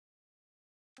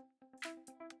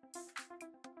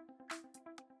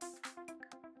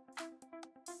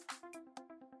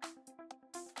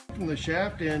from the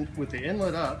shaft end with the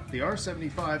inlet up, the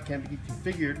R75 can be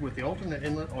configured with the alternate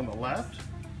inlet on the left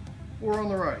or on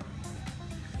the right.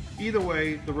 Either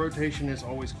way, the rotation is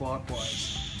always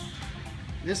clockwise.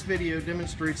 This video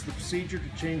demonstrates the procedure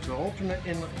to change the alternate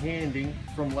inlet handing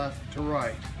from left to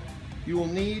right. You will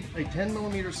need a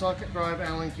 10mm socket drive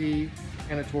Allen key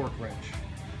and a torque wrench.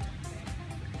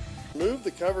 Remove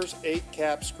the cover's 8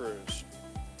 cap screws.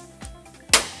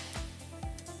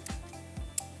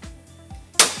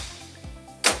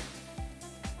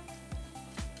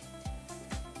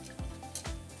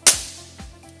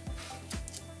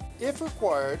 If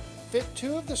required, fit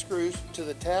 2 of the screws to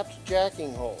the tapped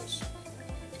jacking holes.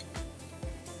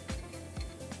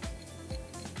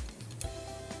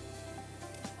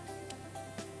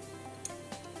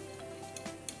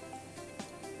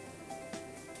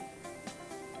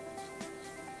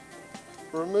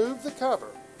 Remove the cover.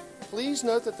 Please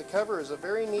note that the cover is a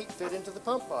very neat fit into the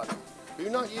pump body. Do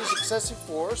not use excessive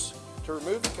force to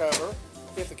remove the cover.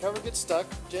 If the cover gets stuck,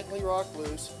 gently rock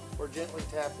loose or gently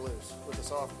tap loose with a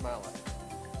soft mallet.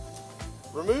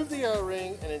 Remove the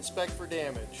O-ring and inspect for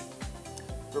damage.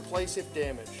 Replace if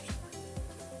damaged.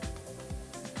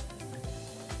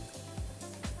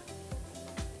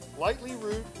 Lightly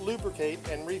lubricate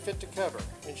and refit the cover.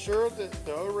 Ensure that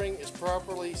the O-ring is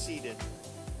properly seated.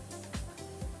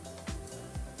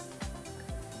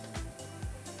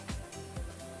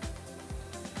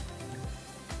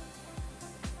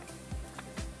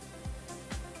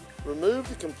 Remove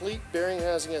the complete bearing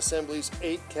housing assembly's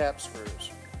 8 cap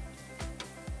screws.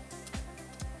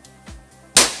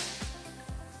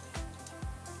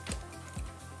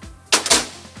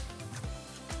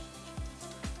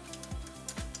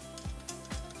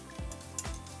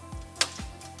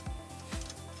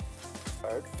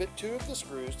 Fit 2 of the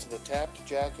screws to the tapped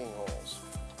jacking holes.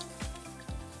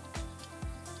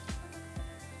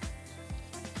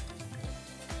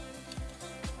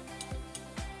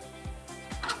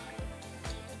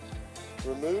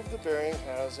 Remove the bearing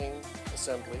housing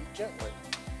assembly gently.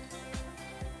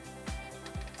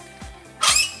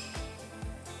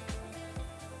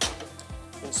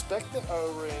 Inspect the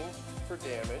O-ring for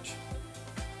damage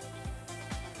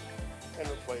and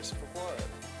replace if required.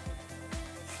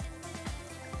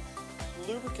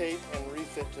 Lubricate and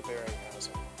refit the bearing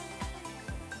housing.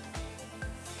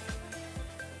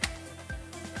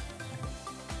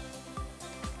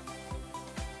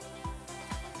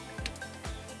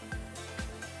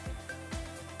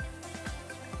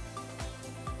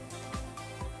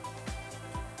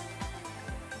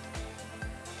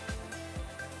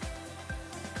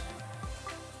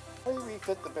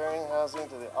 Refit the bearing housing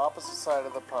to the opposite side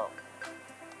of the pump.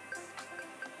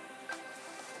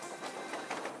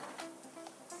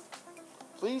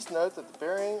 Please note that the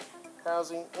bearing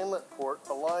housing inlet port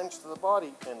aligns to the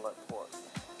body inlet port.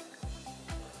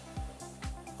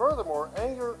 Furthermore,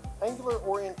 angular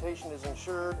orientation is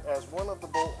ensured as one of the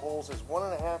bolt holes is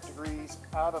 1.5 degrees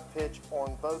out of pitch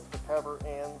on both the cover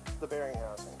and the bearing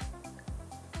housing.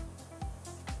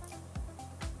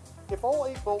 If all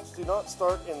 8 bolts do not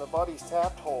start in the body's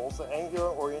tapped holes, the angular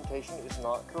orientation is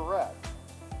not correct.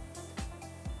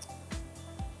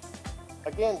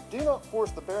 Again, do not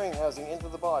force the bearing housing into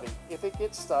the body. If it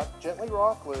gets stuck, gently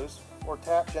rock loose or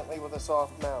tap gently with a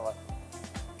soft mallet.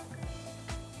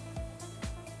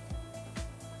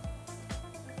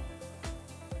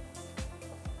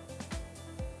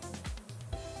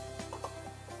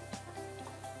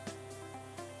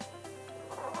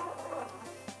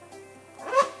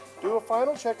 Do a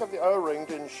final check of the O-ring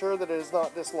to ensure that it is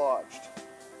not dislodged.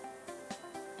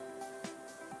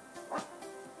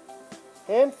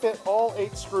 Hand fit all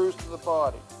 8 screws to the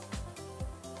body.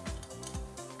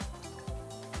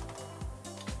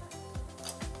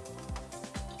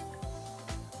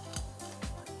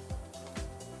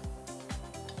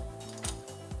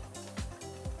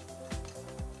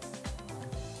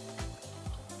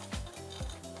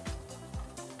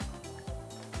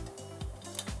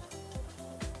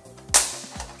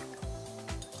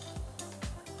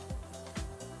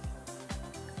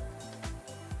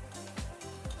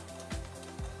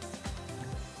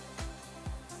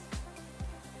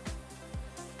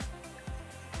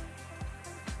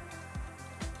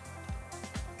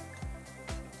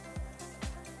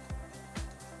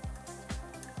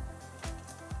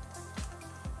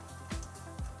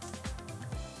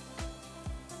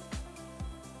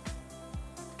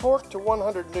 Torque to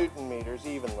 100 Newton meters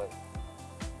evenly.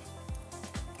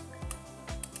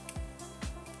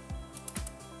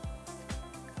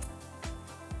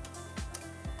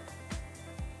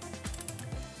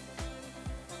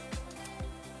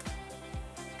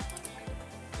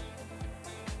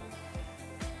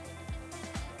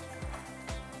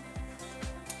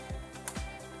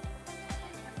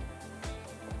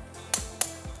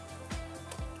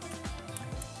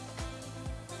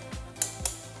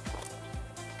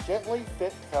 Gently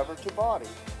fit cover to body.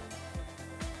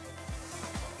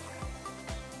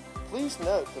 Please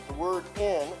note that the word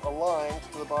in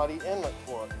aligns to the body inlet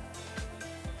plug.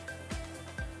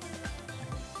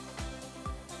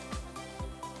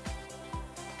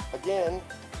 Again,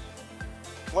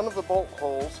 one of the bolt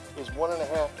holes is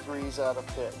 1.5 degrees out of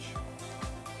pitch.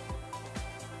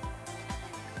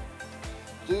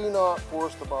 Do not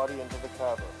force the body into the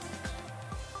cover.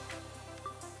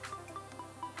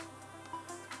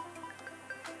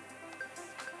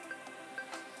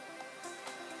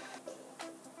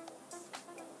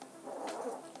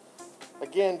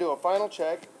 Again, do a final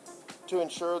check to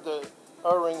ensure the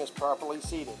O-ring is properly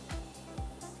seated.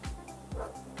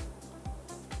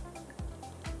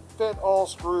 Fit all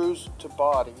screws to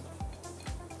body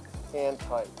and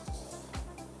tight.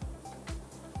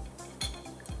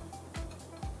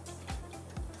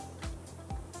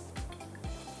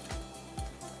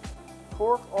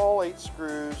 Torque all 8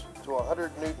 screws to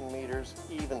 100 Newton meters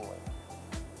evenly.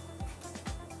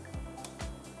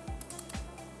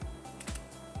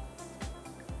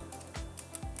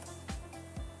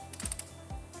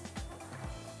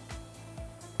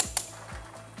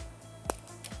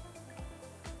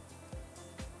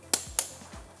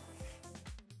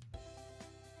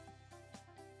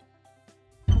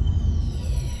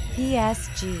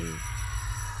 PSG,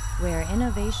 where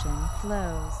innovation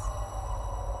flows.